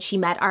old when she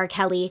met R.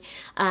 Kelly,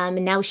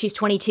 and now she's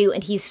 22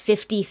 and he's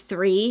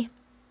 53,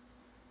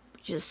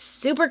 which is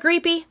super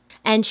creepy.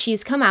 And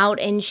she's come out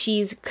and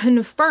she's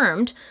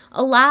confirmed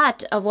a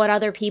lot of what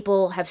other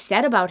people have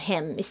said about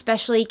him,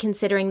 especially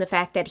considering the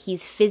fact that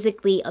he's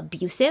physically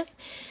abusive.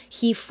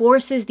 He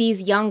forces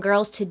these young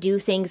girls to do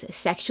things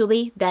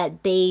sexually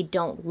that they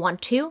don't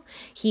want to.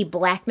 He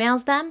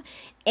blackmails them,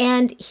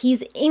 and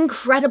he's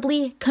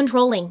incredibly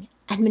controlling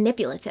and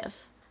manipulative.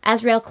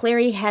 Azriel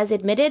Clary has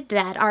admitted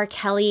that R.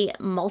 Kelly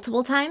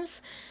multiple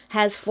times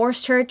has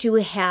forced her to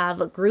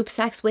have group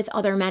sex with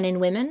other men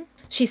and women.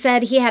 She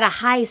said he had a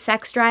high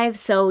sex drive,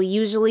 so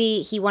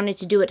usually he wanted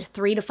to do it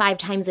 3 to 5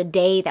 times a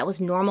day. That was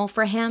normal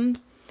for him.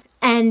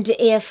 And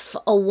if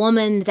a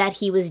woman that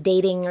he was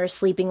dating or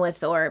sleeping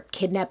with or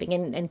kidnapping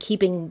and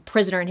keeping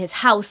prisoner in his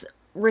house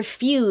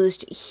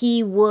refused,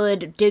 he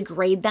would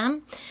degrade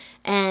them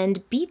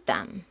and beat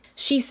them.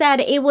 She said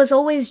it was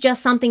always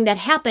just something that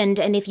happened,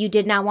 and if you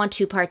did not want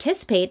to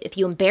participate, if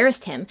you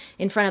embarrassed him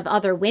in front of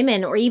other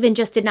women or even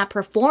just did not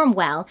perform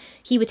well,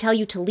 he would tell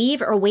you to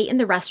leave or wait in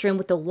the restroom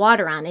with the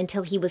water on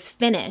until he was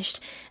finished.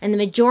 And the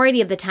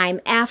majority of the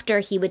time after,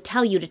 he would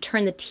tell you to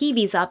turn the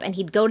TVs up and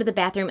he'd go to the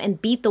bathroom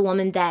and beat the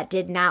woman that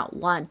did not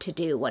want to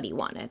do what he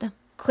wanted.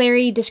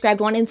 Clary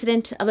described one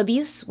incident of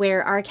abuse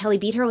where R. Kelly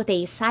beat her with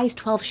a size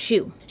 12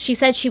 shoe. She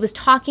said she was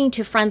talking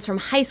to friends from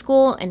high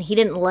school and he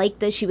didn't like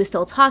that she was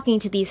still talking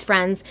to these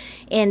friends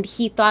and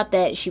he thought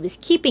that she was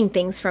keeping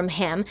things from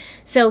him,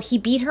 so he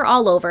beat her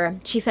all over.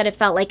 She said it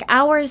felt like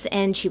hours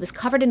and she was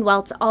covered in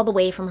welts all the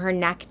way from her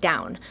neck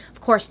down.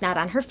 Of course, not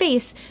on her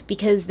face,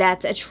 because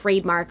that's a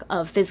trademark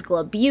of physical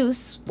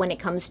abuse when it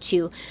comes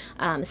to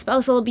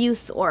spousal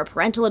abuse or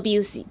parental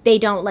abuse. They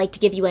don't like to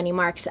give you any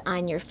marks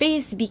on your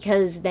face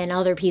because then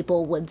other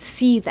people would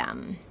see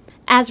them.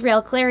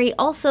 Azriel Clary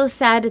also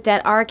said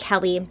that R.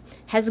 Kelly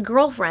has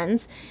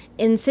girlfriends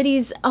in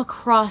cities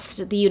across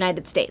the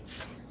United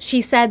States.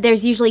 She said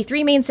there's usually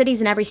 3 main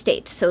cities in every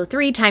state, so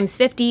 3 times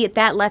 50,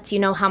 that lets you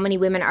know how many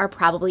women are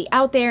probably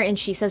out there, and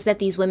she says that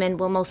these women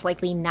will most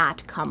likely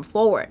not come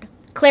forward.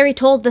 Clary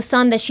told The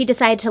Sun that she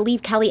decided to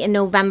leave Kelly in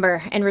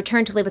November and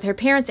return to live with her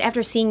parents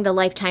after seeing the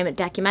Lifetime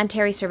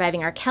documentary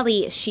Surviving R.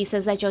 Kelly. She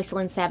says that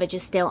Joycelyn Savage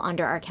is still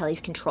under R.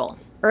 Kelly's control.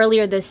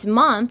 Earlier this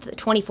month,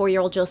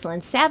 24-year-old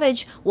Joycelyn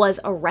Savage was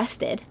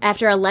arrested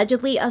after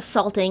allegedly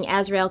assaulting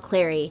Azriel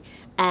Clary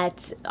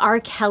at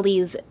R.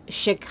 Kelly's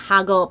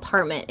Chicago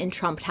apartment in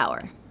Trump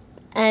Tower.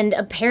 And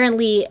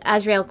apparently,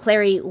 Azriel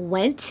Clary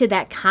went to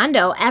that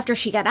condo after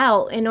she got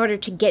out in order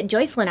to get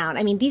Joycelyn out.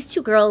 I mean, these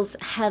two girls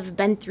have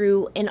been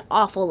through an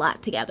awful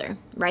lot together,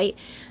 right?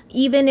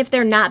 Even if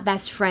they're not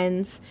best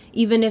friends,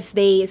 even if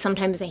they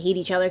sometimes hate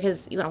each other,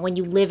 because, you know, when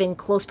you live in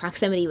close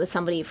proximity with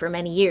somebody for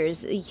many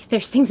years,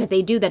 there's things that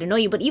they do that annoy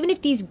you. But even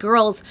if these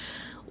girls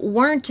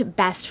weren't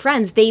best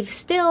friends, they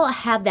still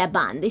have that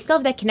bond. They still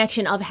have that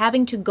connection of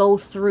having to go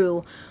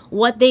through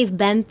what they've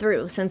been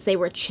through since they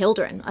were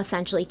children,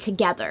 essentially,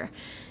 together.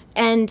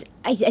 And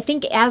I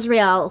think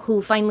Azriel,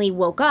 who finally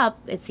woke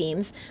up, it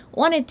seems,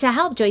 wanted to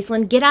help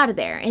Joycelyn get out of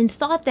there and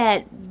thought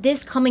that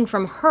this coming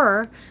from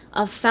her,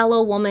 a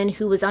fellow woman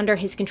who was under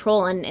his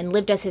control and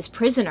lived as his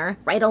prisoner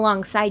right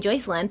alongside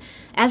Joycelyn,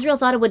 Azriel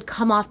thought it would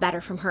come off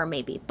better from her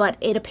maybe, but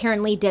it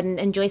apparently didn't,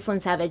 and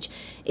Joycelyn Savage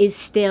is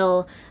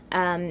still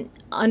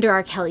under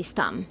R. Kelly's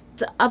thumb.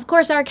 Of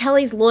course, R.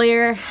 Kelly's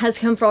lawyer has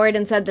come forward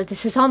and said that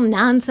this is all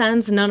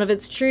nonsense, none of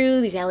it's true,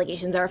 these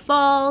allegations are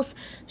false,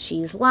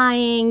 she's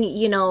lying,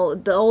 you know,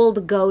 the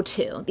old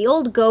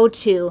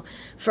go-to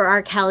for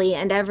R. Kelly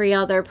and every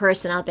other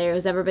person out there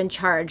who's ever been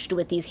charged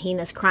with these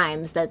heinous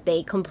crimes that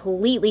they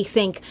completely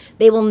think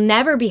they will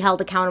never be held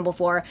accountable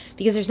for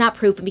because there's not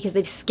proof and because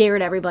they've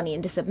scared everybody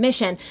into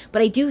submission.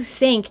 But I do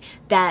think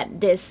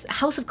that this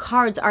house of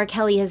cards R.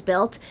 Kelly has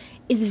built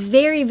is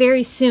very,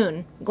 very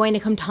soon going to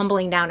come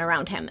tumbling down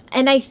around him.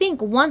 And I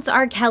think once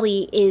R.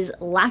 Kelly is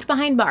locked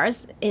behind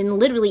bars and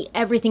literally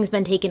everything's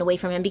been taken away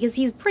from him because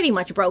he's pretty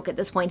much broke at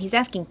this point. He's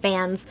asking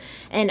fans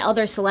and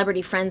other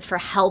celebrity friends for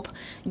help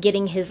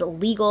getting his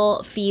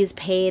legal fees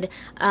paid.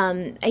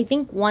 I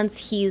think once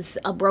he's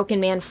a broken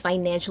man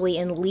financially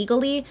and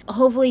legally,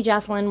 hopefully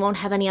Joycelyn won't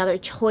have any other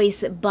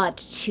choice but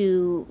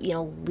to, you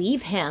know,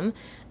 leave him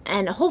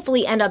and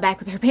hopefully end up back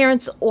with her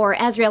parents or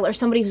Azriel or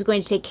somebody who's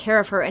going to take care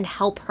of her and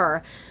help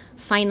her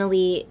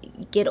finally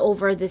get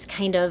over this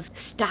kind of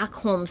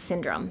Stockholm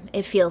syndrome.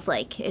 It feels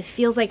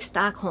like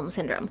Stockholm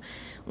syndrome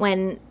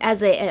when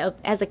as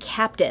a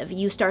captive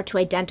you start to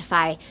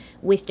identify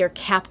with your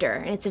captor,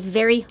 and it's a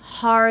very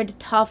hard,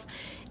 tough,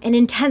 and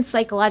intense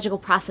psychological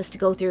process to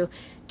go through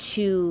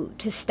to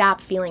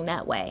stop feeling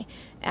that way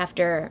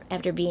after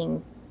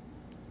being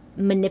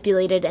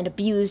manipulated and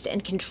abused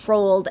and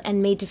controlled and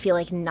made to feel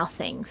like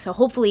nothing. So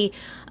hopefully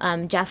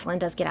Joycelyn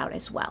does get out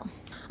as well.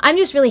 I'm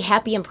just really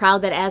happy and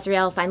proud that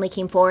Azriel finally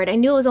came forward. I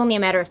knew it was only a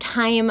matter of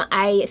time.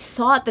 I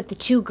thought that the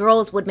two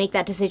girls would make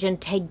that decision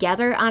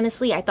together,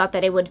 honestly. I thought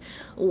that it would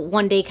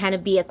one day kind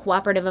of be a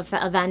cooperative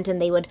event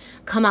and they would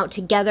come out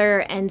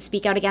together and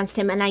speak out against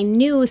him. And I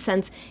knew,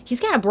 since he's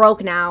kind of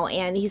broke now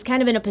and he's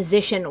kind of in a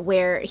position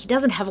where he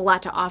doesn't have a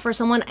lot to offer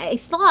someone, I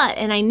thought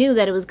and I knew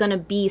that it was going to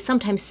be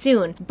sometime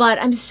soon.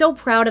 But I'm so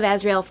proud of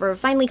Azriel for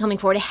finally coming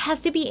forward. It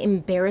has to be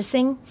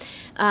embarrassing,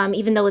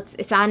 even though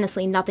it's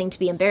honestly nothing to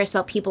be embarrassed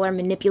about. People are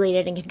manipulated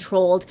and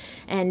controlled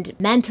and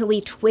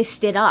mentally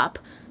twisted up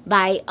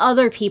by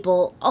other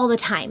people all the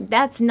time.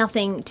 That's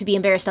nothing to be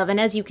embarrassed of. And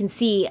as you can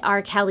see,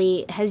 R.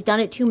 Kelly has done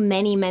it to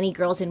many, many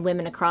girls and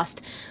women across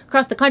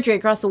the country,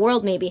 across the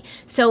world maybe.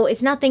 So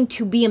it's nothing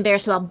to be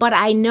embarrassed about, but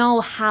I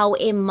know how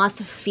it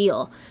must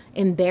feel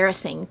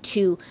embarrassing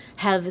to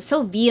have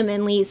so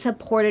vehemently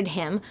supported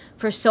him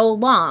for so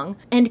long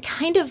and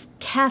kind of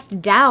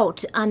cast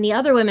doubt on the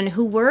other women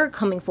who were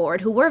coming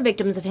forward, who were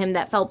victims of him,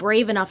 that felt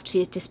brave enough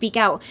to speak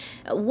out.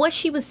 What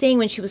she was saying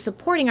when she was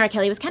supporting R.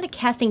 Kelly was kind of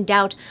casting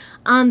doubt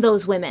on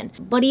those women.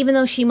 But even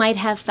though she might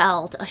have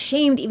felt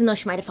ashamed, even though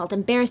she might have felt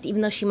embarrassed,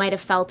 even though she might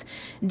have felt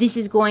this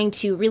is going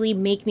to really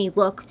make me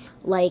look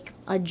like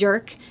a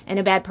jerk and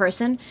a bad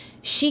person,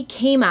 she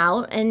came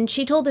out and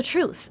she told the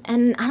truth.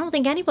 And I don't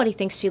think anybody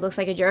thinks she looks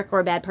like a jerk or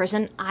a bad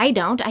person. I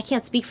don't. I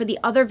can't speak for the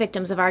other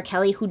victims of R.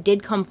 Kelly who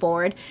did come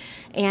forward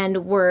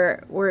and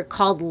were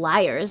called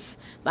liars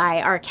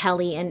by R.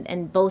 Kelly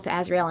and both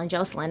Azriel and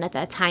Jocelyn at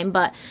that time.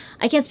 But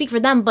I can't speak for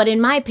them. But in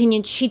my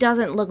opinion, she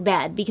doesn't look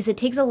bad because it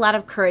takes a lot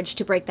of courage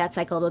to break that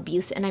cycle of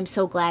abuse. And I'm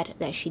so glad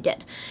that she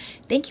did.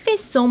 Thank you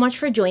guys so much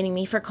for joining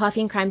me for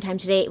Coffee and Crime Time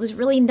today. It was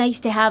really nice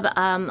to have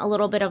a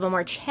little bit of a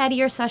more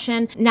chattier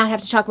session, not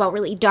have to talk about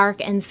really dark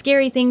and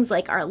scary things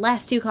like our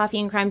last two Coffee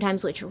and Crime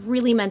Times, which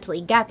really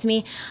mentally got to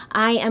me.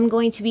 I am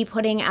going to be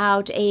putting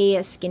out a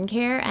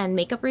skincare and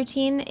makeup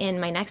routine in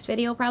my next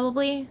video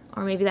probably,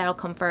 or maybe that'll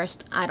come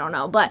first. I don't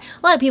know, but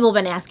a lot of people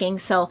have been asking,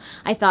 so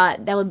I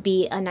thought that would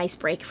be a nice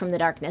break from the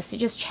darkness to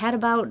just chat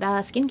about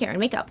skincare and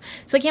makeup.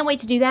 So I can't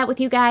wait to do that with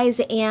you guys,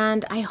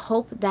 and I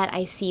hope that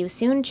I see you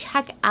soon.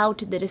 Check out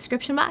the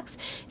description box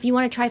if you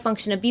want to try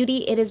Function of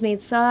Beauty. It has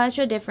made such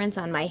a difference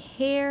on my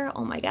hair.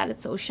 Oh my god,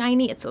 it's so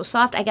shiny, it's so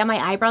soft. I got my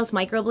eyebrows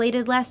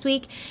microbladed last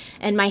week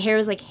and my hair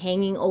was like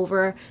hanging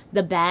over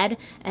the bed,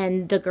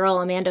 and the girl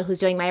Amanda who's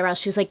doing my eyebrows,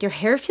 she was like, your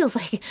hair feels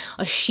like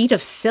a sheet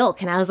of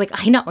silk. And I was like,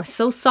 I know, it's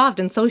so soft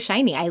and so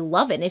shiny. I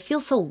love it. And it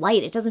feels so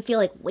light. It doesn't feel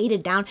like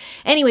weighted down.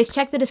 Anyways,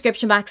 check the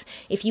description box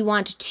if you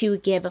want to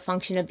give a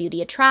Function of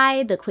Beauty a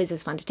try. The quiz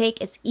is fun to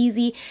take, it's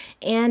easy,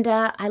 and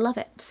I love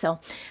it. So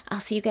I'll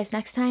see you guys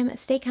next time.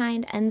 Stay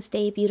kind and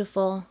stay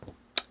beautiful.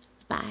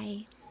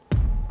 Bye.